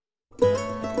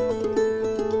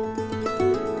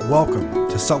Welcome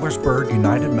to Sellersburg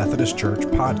United Methodist Church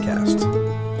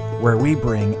podcast, where we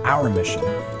bring our mission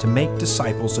to make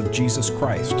disciples of Jesus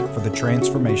Christ for the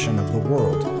transformation of the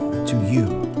world to you,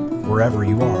 wherever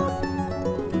you are.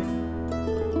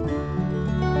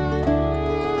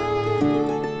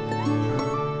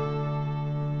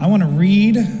 I want to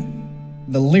read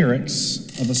the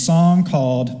lyrics of a song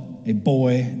called A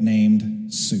Boy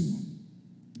Named Sue.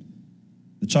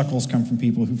 The chuckles come from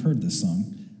people who've heard this song.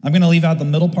 I'm going to leave out the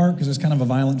middle part because there's kind of a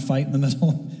violent fight in the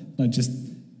middle. I just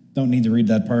don't need to read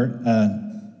that part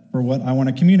for what I want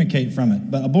to communicate from it.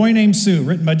 But A Boy Named Sue,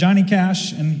 written by Johnny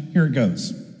Cash, and here it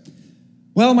goes.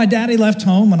 Well, my daddy left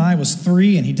home when I was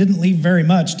 3, and he didn't leave very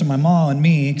much to my ma and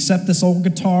me except this old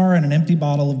guitar and an empty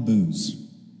bottle of booze.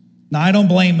 Now, I don't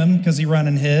blame him because he run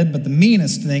and hid, but the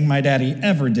meanest thing my daddy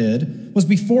ever did was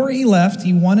before he left,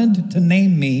 he wanted to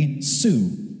name me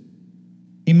Sue.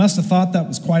 He must have thought that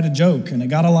was quite a joke, and it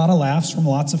got a lot of laughs from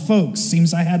lots of folks.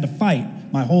 Seems I had to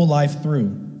fight my whole life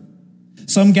through.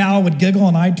 Some gal would giggle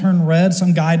and I'd turn red,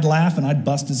 some guy'd laugh and I'd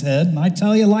bust his head, and I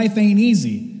tell you, life ain't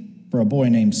easy for a boy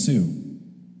named Sue.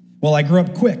 Well, I grew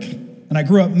up quick, and I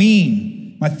grew up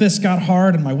mean. My fists got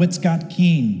hard and my wits got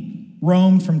keen.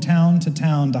 Roamed from town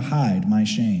to hide my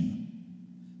shame.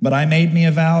 But I made me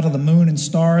a vow to the moon and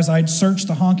stars I'd search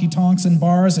the honky-tonks and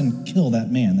bars and kill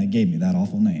that man that gave me that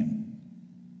awful name.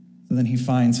 So then he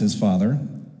finds his father.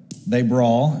 They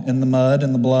brawl in the mud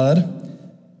and the blood.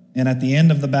 And at the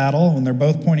end of the battle, when they're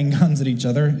both pointing guns at each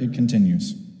other, it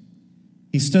continues.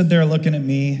 He stood there looking at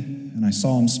me, and I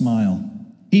saw him smile.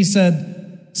 He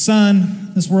said,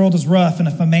 "Son, this world is rough, and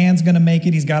if a man's going to make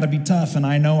it, he's got to be tough, and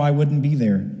I know I wouldn't be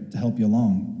there to help you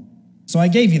along. So I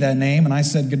gave you that name, and I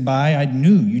said goodbye. I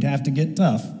knew you'd have to get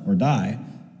tough or die,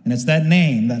 and it's that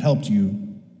name that helped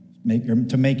you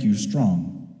to make you strong."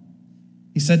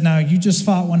 He said, "Now, you just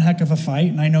fought one heck of a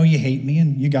fight, and I know you hate me,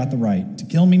 and you got the right to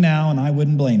kill me now, and I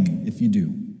wouldn't blame you if you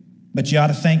do. But you ought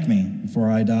to thank me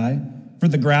before I die for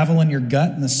the gravel in your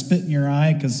gut and the spit in your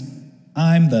eye, because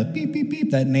I'm the beep, beep,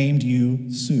 beep that named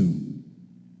you Sue."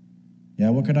 Yeah,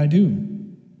 what could I do?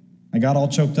 I got all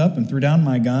choked up and threw down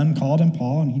my gun, called him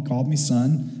Pa, and he called me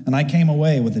son, and I came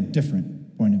away with a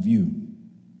different point of view.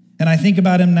 And I think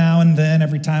about him now and then,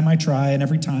 every time I try and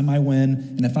every time I win.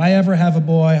 And if I ever have a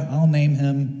boy, I'll name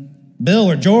him Bill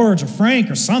or George or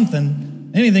Frank or something,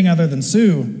 anything other than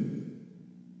Sue.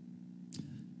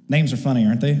 Names are funny,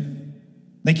 aren't they?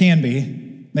 They can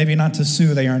be. Maybe not to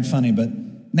Sue, they aren't funny, but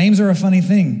names are a funny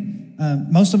thing.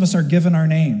 Most of us are given our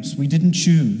names. We didn't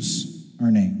choose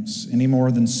our names any more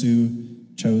than Sue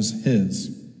chose his.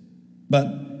 But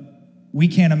we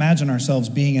can't imagine ourselves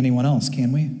being anyone else,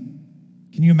 can we?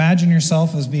 Can you imagine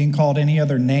yourself as being called any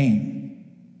other name?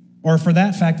 Or for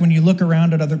that fact, when you look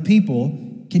around at other people,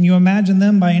 can you imagine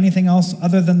them by anything else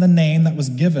other than the name that was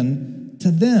given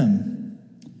to them?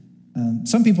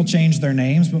 Some people change their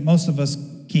names, but most of us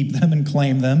keep them and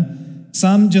claim them.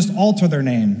 Some just alter their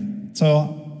name.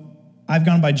 So I've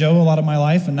gone by Joe a lot of my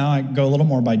life, and now I go a little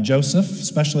more by Joseph,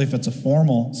 especially if it's a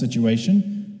formal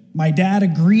situation. My dad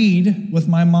agreed with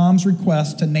my mom's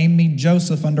request to name me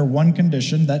Joseph under one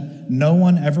condition, that no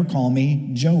one ever call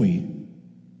me Joey.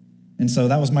 And so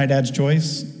that was my dad's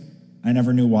choice. I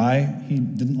never knew why he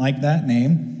didn't like that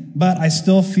name, but I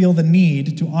still feel the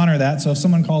need to honor that. So if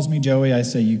someone calls me Joey, I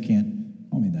say, "You can't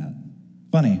call me that."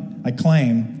 Funny, I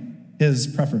claim his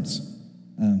preference.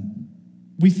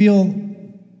 We feel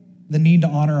the need to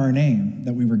honor our name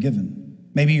that we were given.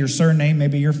 Maybe your surname,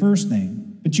 maybe your first name.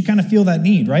 But you kind of feel that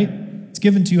need, right? It's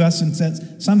given to us, and says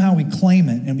somehow we claim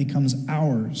it and it becomes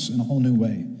ours in a whole new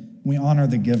way. We honor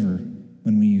the giver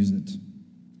when we use it.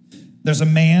 There's a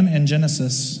man in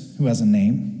Genesis who has a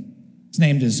name. His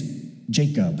name is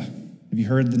Jacob. Have you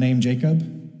heard the name Jacob?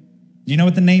 Do you know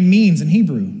what the name means in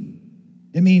Hebrew?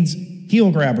 It means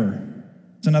heel grabber.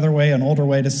 It's another way, an older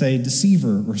way to say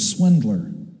deceiver or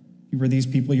swindler. You were these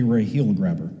people, you were a heel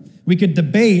grabber. We could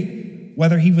debate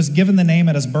whether he was given the name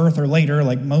at his birth or later,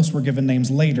 like most were given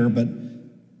names later, but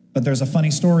there's a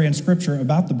funny story in Scripture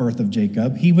about the birth of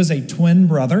Jacob. He was a twin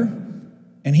brother,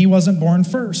 and he wasn't born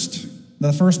first.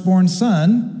 The firstborn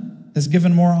son is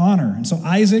given more honor. And so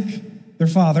Isaac, their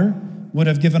father, would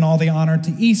have given all the honor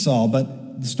to Esau,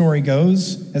 but the story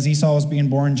goes, as Esau was being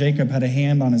born, Jacob had a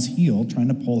hand on his heel trying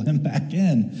to pull him back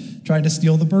in, trying to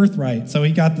steal the birthright. So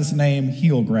he got this name,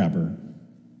 heel grabber.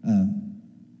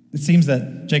 It seems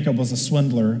that Jacob was a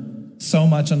swindler so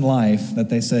much in life that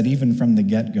they said even from the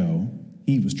get-go,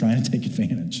 he was trying to take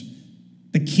advantage.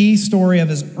 The key story of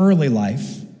his early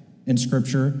life in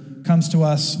Scripture comes to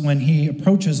us when he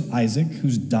approaches Isaac,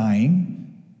 who's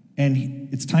dying, and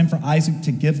it's time for Isaac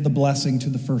to give the blessing to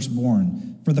the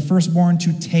firstborn. for the firstborn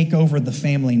to take over the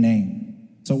family name.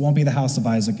 So it won't be the house of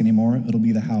Isaac anymore. It'll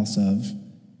be the house of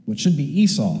what should be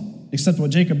Esau. Except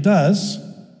what Jacob does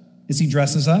is he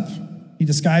dresses up. He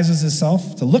disguises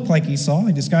himself to look like Esau.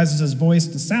 He disguises his voice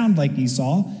to sound like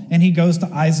Esau. And he goes to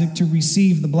Isaac to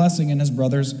receive the blessing in his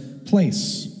brother's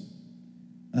place.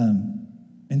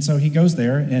 And so he goes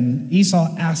there, and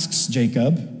Esau asks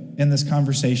Jacob in this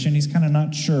conversation. He's kind of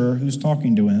not sure who's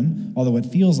talking to him, although it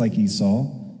feels like Esau.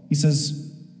 He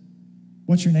says,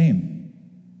 "What's your name?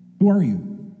 Who are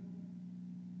you?"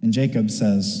 And Jacob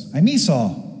says, "I'm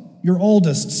Esau, your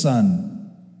oldest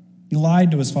son." He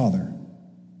lied to his father.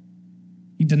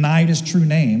 He denied his true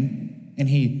name, and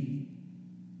he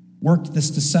worked this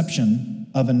deception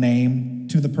of a name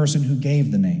to the person who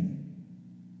gave the name.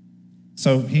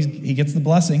 So he gets the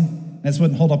blessing. This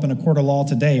wouldn't hold up in a court of law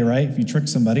today, right, if you trick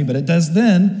somebody, but it does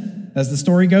then. As the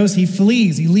story goes, he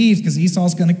flees. He leaves because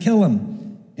Esau's going to kill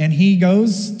him. And he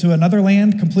goes to another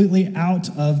land completely out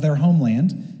of their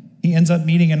homeland. He ends up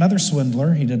meeting another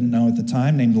swindler he didn't know at the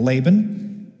time named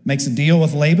Laban. Makes a deal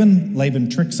with Laban. Laban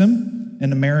tricks him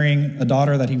into marrying a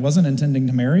daughter that he wasn't intending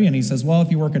to marry. And he says, well,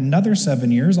 if you work another 7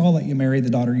 years, I'll let you marry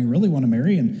the daughter you really want to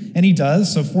marry. And he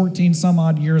does. So 14 some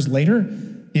odd years later,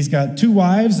 he's got 2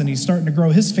 wives, and he's starting to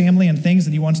grow his family and things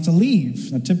that he wants to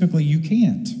leave. Now, typically you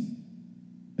can't,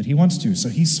 but he wants to. So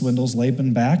he swindles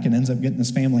Laban back and ends up getting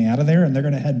his family out of there, and they're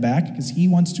going to head back because he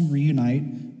wants to reunite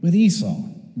with Esau,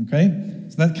 okay?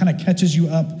 So that kind of catches you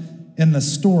up in the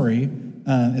story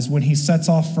is when he sets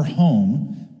off for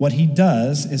home. What he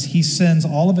does is he sends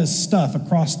all of his stuff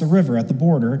across the river at the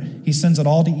border. He sends it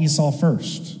all to Esau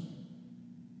first.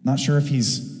 Not sure if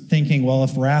he's thinking, well,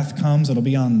 if wrath comes, it'll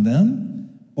be on them,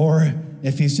 or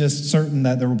if he's just certain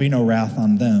that there will be no wrath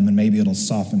on them, and maybe it'll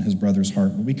soften his brother's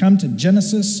heart. But we come to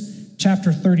Genesis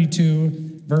chapter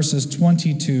 32, verses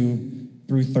 22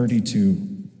 through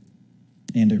 32,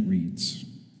 and it reads,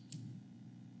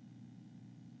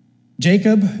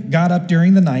 Jacob got up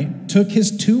during the night, took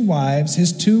his 2 wives,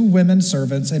 his 2 women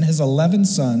servants, and his 11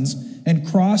 sons, and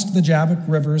crossed the Jabbok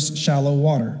River's shallow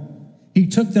water. He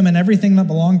took them and everything that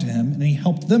belonged to him, and he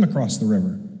helped them across the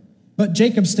river. But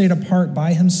Jacob stayed apart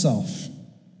by himself,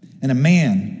 and a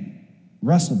man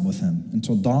wrestled with him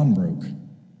until dawn broke.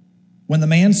 When the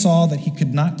man saw that he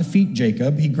could not defeat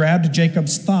Jacob, he grabbed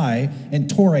Jacob's thigh and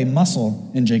tore a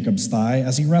muscle in Jacob's thigh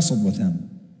as he wrestled with him.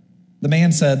 The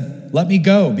man said, "Let me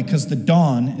go, because the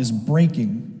dawn is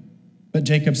breaking." But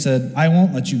Jacob said, "I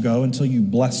won't let you go until you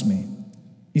bless me."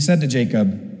 He said to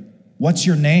Jacob, "What's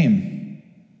your name?"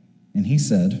 And he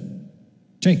said,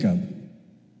 "Jacob."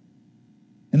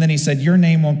 And then he said, "Your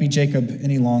name won't be Jacob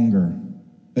any longer,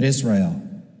 but Israel,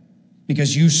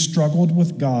 because you struggled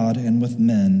with God and with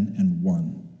men and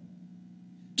won."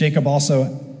 Jacob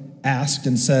also asked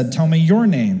and said, "Tell me your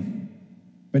name."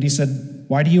 But he said,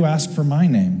 "Why do you ask for my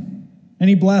name?" And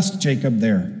he blessed Jacob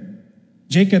there.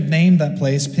 Jacob named that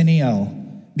place Peniel,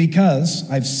 because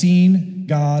I've seen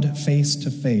God face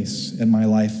to face, and my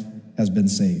life has been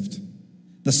saved.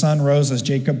 The sun rose as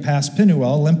Jacob passed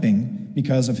Peniel, limping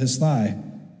because of his thigh.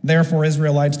 Therefore,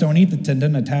 Israelites don't eat the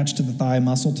tendon attached to the thigh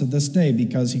muscle to this day,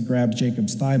 because he grabbed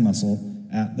Jacob's thigh muscle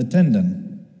at the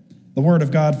tendon. The word of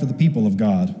God for the people of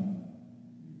God.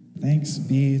 Thanks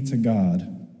be to God.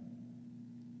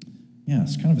 Yeah,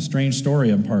 it's kind of a strange story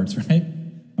in parts, right?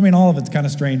 I mean, all of it's kind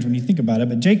of strange when you think about it,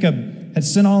 but Jacob had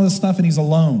sent all this stuff and he's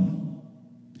alone.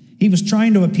 He was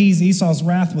trying to appease Esau's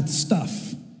wrath with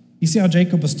stuff. You see how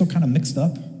Jacob was still kind of mixed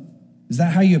up? Is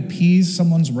that how you appease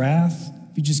someone's wrath?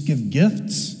 If you just give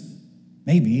gifts?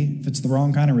 Maybe, if it's the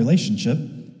wrong kind of relationship.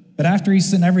 But after he's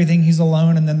sent everything, he's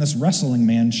alone, and then this wrestling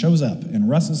man shows up and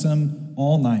wrestles him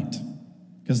all night,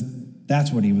 because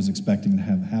that's what he was expecting to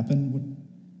have happen.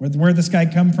 Where this guy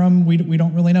come from, we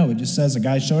don't really know. It just says a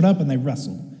guy showed up and they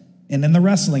wrestled. And in the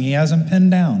wrestling, he has him pinned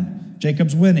down.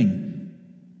 Jacob's winning.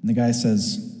 And the guy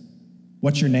says,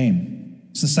 "What's your name?"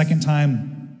 It's the second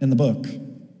time in the book,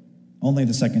 only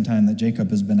the second time that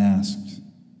Jacob has been asked,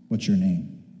 "What's your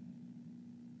name?"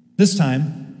 This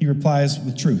time, he replies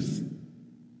with truth.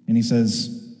 And he says,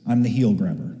 "I'm the heel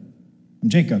grabber. I'm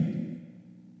Jacob."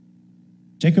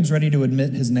 Jacob's ready to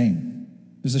admit his name.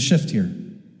 There's a shift here.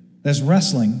 There's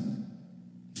wrestling.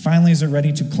 Finally, is it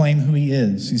ready to claim who he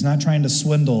is? He's not trying to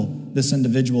swindle this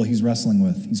individual he's wrestling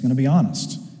with. He's going to be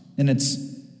honest. And it's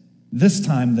this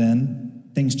time then,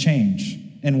 things change.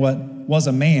 And what was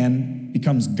a man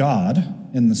becomes God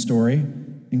in the story.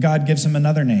 And God gives him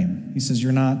another name. He says,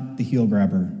 "You're not the heel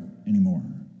grabber anymore.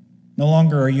 No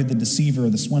longer are you the deceiver or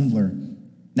the swindler.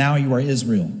 Now you are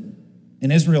Israel."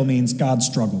 And Israel means God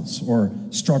struggles, or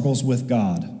struggles with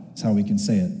God. That's how we can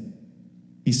say it.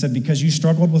 He said, because you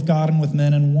struggled with God and with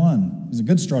men and won. He's a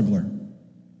good struggler.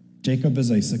 Jacob is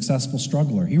a successful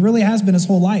struggler. He really has been his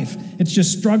whole life. It's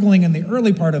just struggling in the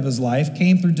early part of his life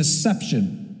came through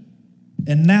deception.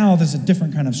 And now there's a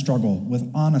different kind of struggle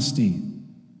with honesty,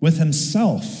 with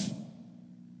himself.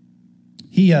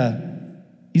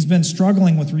 He's been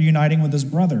struggling with reuniting with his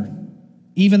brother.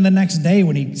 Even the next day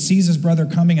when he sees his brother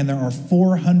coming and there are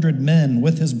 400 men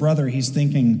with his brother, he's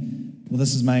thinking, well,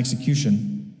 this is my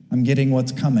execution. I'm getting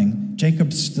what's coming.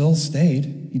 Jacob still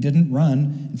stayed. He didn't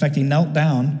run. In fact, he knelt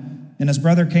down, and his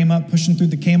brother came up pushing through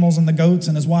the camels and the goats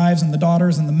and his wives and the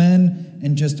daughters and the men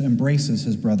and just embraces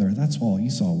his brother. That's all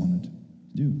Esau wanted to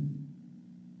do.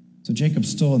 So Jacob's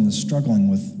still in this struggling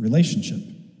with relationship.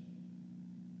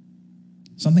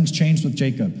 Something's changed with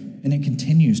Jacob, and it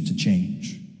continues to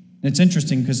change. And it's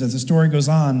interesting because as the story goes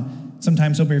on,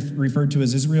 sometimes he'll be referred to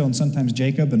as Israel and sometimes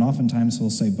Jacob, and oftentimes he'll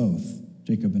say both,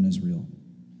 Jacob and Israel.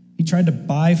 He tried to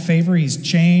buy favor, he's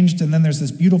changed, and then there's this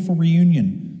beautiful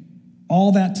reunion.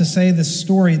 All that to say this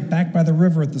story back by the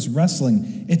river at this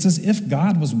wrestling, it's as if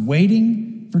God was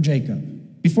waiting for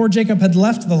Jacob. Before Jacob had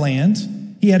left the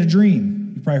land, he had a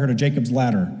dream. You probably heard of Jacob's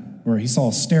ladder, where he saw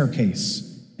a staircase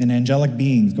and angelic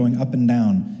beings going up and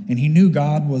down, and he knew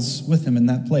God was with him in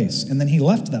that place. And then he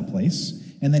left that place,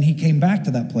 and then he came back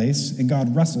to that place, and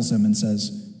God wrestles him and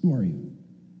says, who are you?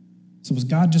 So was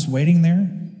God just waiting there?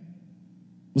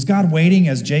 Was God waiting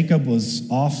as Jacob was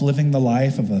off living the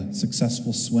life of a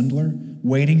successful swindler,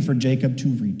 waiting for Jacob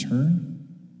to return?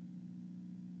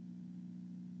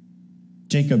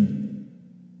 Jacob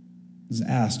is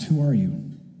asked, who are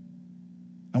you?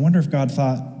 I wonder if God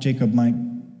thought Jacob might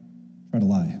try to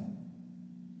lie.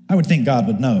 I would think God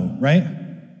would know, right?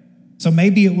 So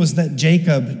maybe it was that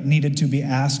Jacob needed to be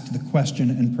asked the question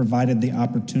and provided the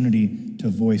opportunity to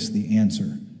voice the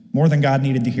answer. More than God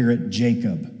needed to hear it,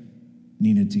 Jacob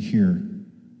needed to hear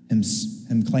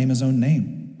him claim his own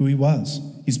name, who he was.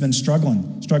 He's been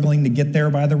struggling to get there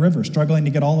by the river, struggling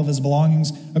to get all of his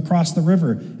belongings across the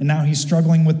river. And now he's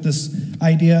struggling with this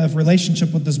idea of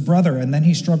relationship with his brother. And then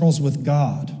he struggles with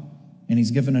God. And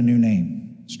he's given a new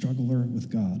name, struggler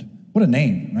with God. What a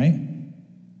name, right?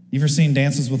 You ever seen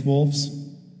Dances with Wolves?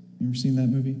 You ever seen that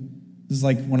movie? This is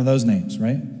like one of those names,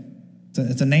 right?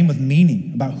 It's a name with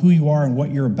meaning about who you are and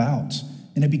what you're about.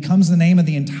 And it becomes the name of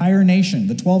the entire nation.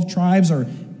 The 12 tribes are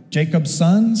Jacob's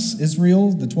sons,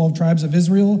 Israel, the 12 tribes of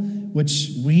Israel,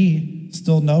 which we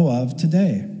still know of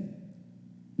today.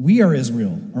 We are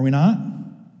Israel, are we not?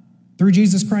 Through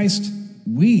Jesus Christ,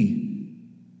 we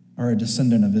are a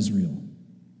descendant of Israel.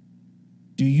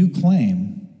 Do you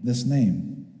claim this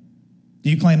name? Do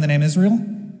you claim the name Israel?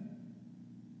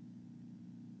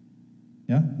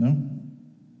 Yeah? No?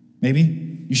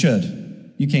 Maybe? You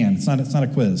should. You can. It's not a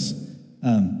quiz.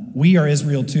 We are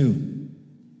Israel too.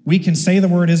 We can say the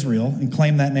word Israel and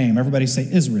claim that name. Everybody say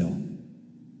Israel.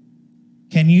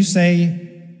 Can you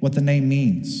say what the name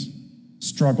means?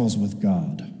 Struggles with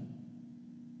God.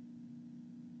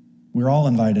 We're all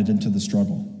invited into the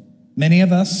struggle. Many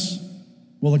of us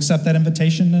will accept that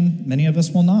invitation and many of us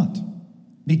will not,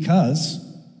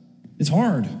 because it's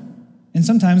hard. And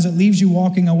sometimes it leaves you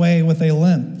walking away with a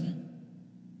limp.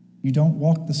 You don't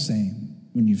walk the same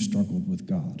when you've struggled with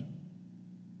God.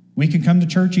 We can come to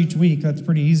church each week. That's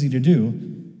pretty easy to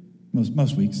do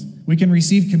most weeks. We can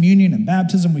receive communion and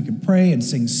baptism. We can pray and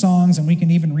sing songs, and we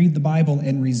can even read the Bible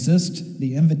and resist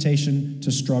the invitation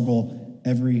to struggle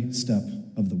every step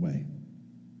of the way.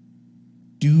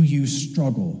 Do you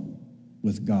struggle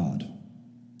with God?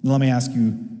 Let me ask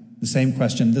you the same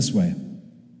question this way.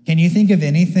 Can you think of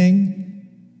anything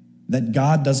that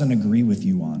God doesn't agree with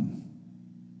you on?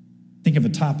 Think of a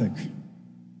topic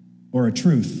or a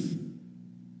truth.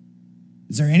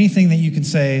 Is there anything that you can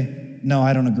say, no,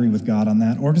 I don't agree with God on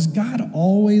that? Or does God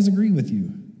always agree with you?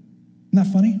 Isn't that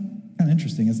funny? Kind of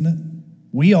interesting, isn't it?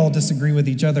 We all disagree with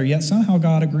each other, yet somehow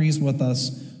God agrees with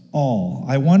us all.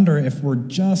 I wonder if we're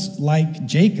just like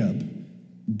Jacob,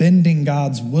 bending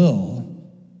God's will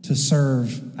to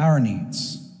serve our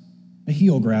needs. A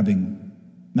heel-grabbing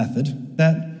method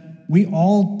that we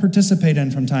all participate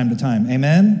in from time to time.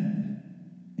 Amen?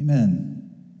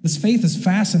 Amen. This faith is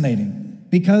fascinating,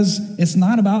 because it's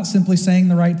not about simply saying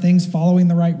the right things, following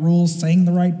the right rules, saying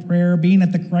the right prayer, being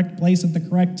at the correct place at the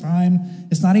correct time.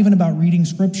 It's not even about reading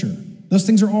scripture. Those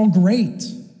things are all great,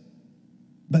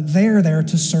 but they're there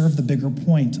to serve the bigger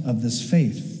point of this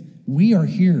faith. We are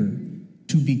here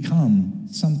to become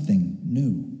something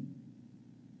new.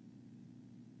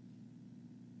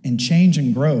 And change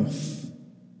and growth,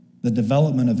 the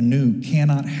development of new,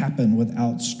 cannot happen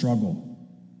without struggle,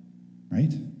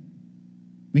 right?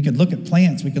 We could look at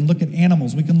plants, we can look at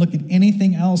animals, we can look at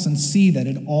anything else and see that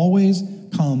it always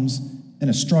comes in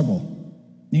a struggle.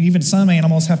 Even some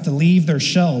animals have to leave their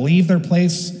shell, leave their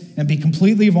place, and be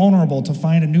completely vulnerable to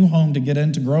find a new home to get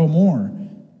in to grow more.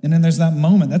 And then there's that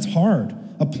moment. That's hard.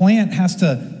 A plant has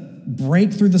to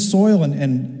break through the soil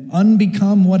and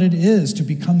unbecome what it is to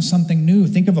become something new.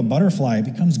 Think of a butterfly. It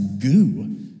becomes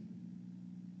goo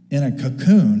in a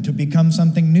cocoon to become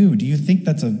something new. Do you think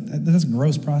that's a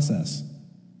gross process?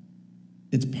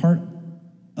 It's part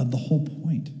of the whole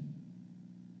point.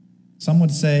 Some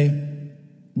would say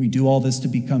we do all this to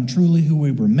become truly who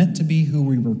we were meant to be, who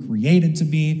we were created to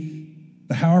be.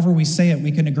 But however we say it,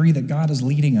 we can agree that God is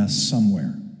leading us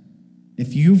somewhere.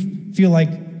 If you feel like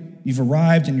you've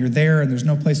arrived and you're there and there's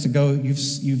no place to go,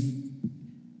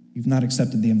 you've not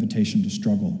accepted the invitation to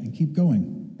struggle and keep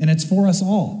going. And it's for us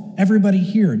all, everybody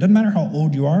here. It doesn't matter how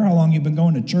old you are, how long you've been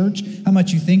going to church, how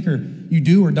much you think or you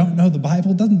do or don't know the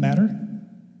Bible, it doesn't matter.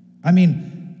 I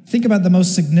mean, think about the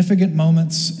most significant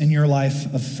moments in your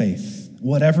life of faith.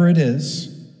 Whatever it is,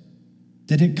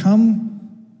 did it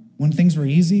come when things were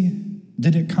easy?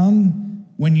 Did it come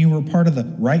when you were part of the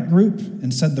right group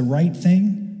and said the right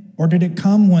thing? Or did it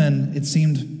come when it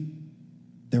seemed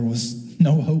there was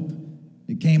no hope?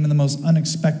 It came in the most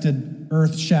unexpected,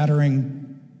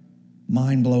 earth-shattering,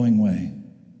 mind-blowing way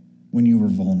when you were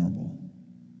vulnerable,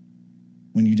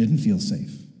 when you didn't feel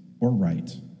safe or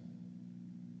right.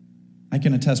 I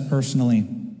can attest personally,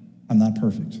 I'm not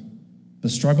perfect.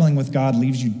 But struggling with God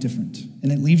leaves you different.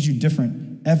 And it leaves you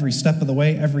different every step of the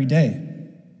way, every day.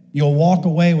 You'll walk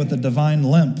away with a divine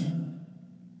limp.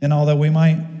 And although we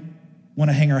might want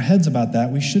to hang our heads about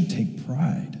that, we should take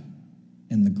pride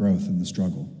in the growth and the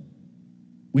struggle.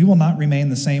 We will not remain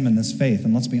the same in this faith.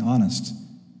 And let's be honest,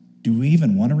 do we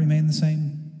even want to remain the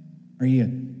same? Are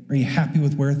you happy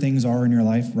with where things are in your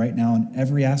life right now in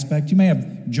every aspect? You may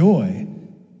have joy,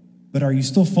 but are you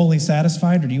still fully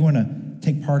satisfied, or do you want to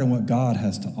take part in what God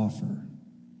has to offer?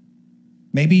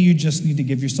 Maybe you just need to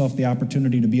give yourself the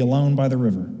opportunity to be alone by the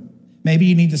river. Maybe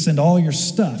you need to send all your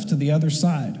stuff to the other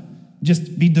side.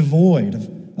 Just be devoid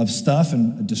of stuff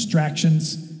and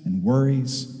distractions and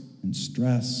worries and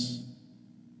stress.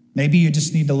 Maybe you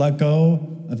just need to let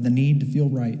go of the need to feel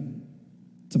right.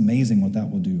 It's amazing what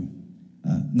that will do.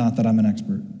 Not that I'm an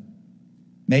expert.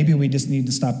 Maybe we just need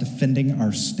to stop defending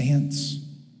our stance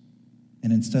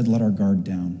and instead let our guard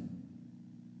down.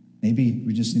 Maybe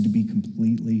we just need to be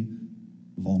completely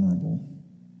vulnerable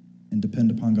and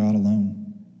depend upon God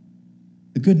alone.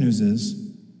 The good news is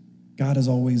God is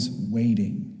always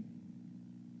waiting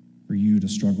for you to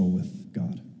struggle with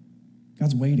God.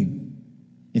 God's waiting.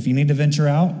 If you need to venture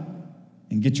out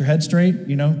and get your head straight,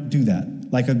 do that.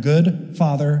 Like a good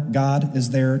father, God is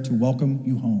there to welcome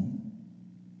you home.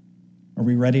 Are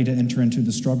we ready to enter into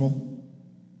the struggle?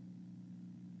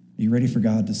 Are you ready for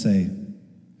God to say,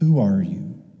 who are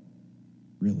you,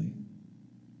 really?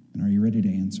 And are you ready to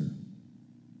answer?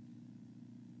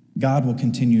 God will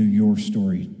continue your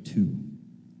story too,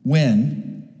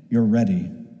 when you're ready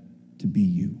to be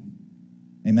you.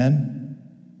 Amen?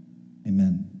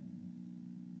 Amen.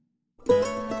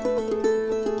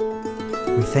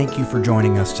 We thank you for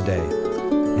joining us today,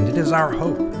 and it is our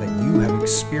hope that you have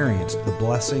experienced the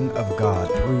blessing of God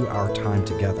through our time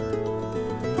together.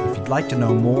 If you'd like to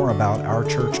know more about our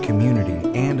church community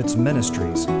and its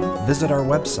ministries, visit our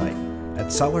website at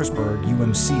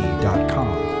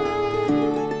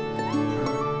sellersburgumc.com.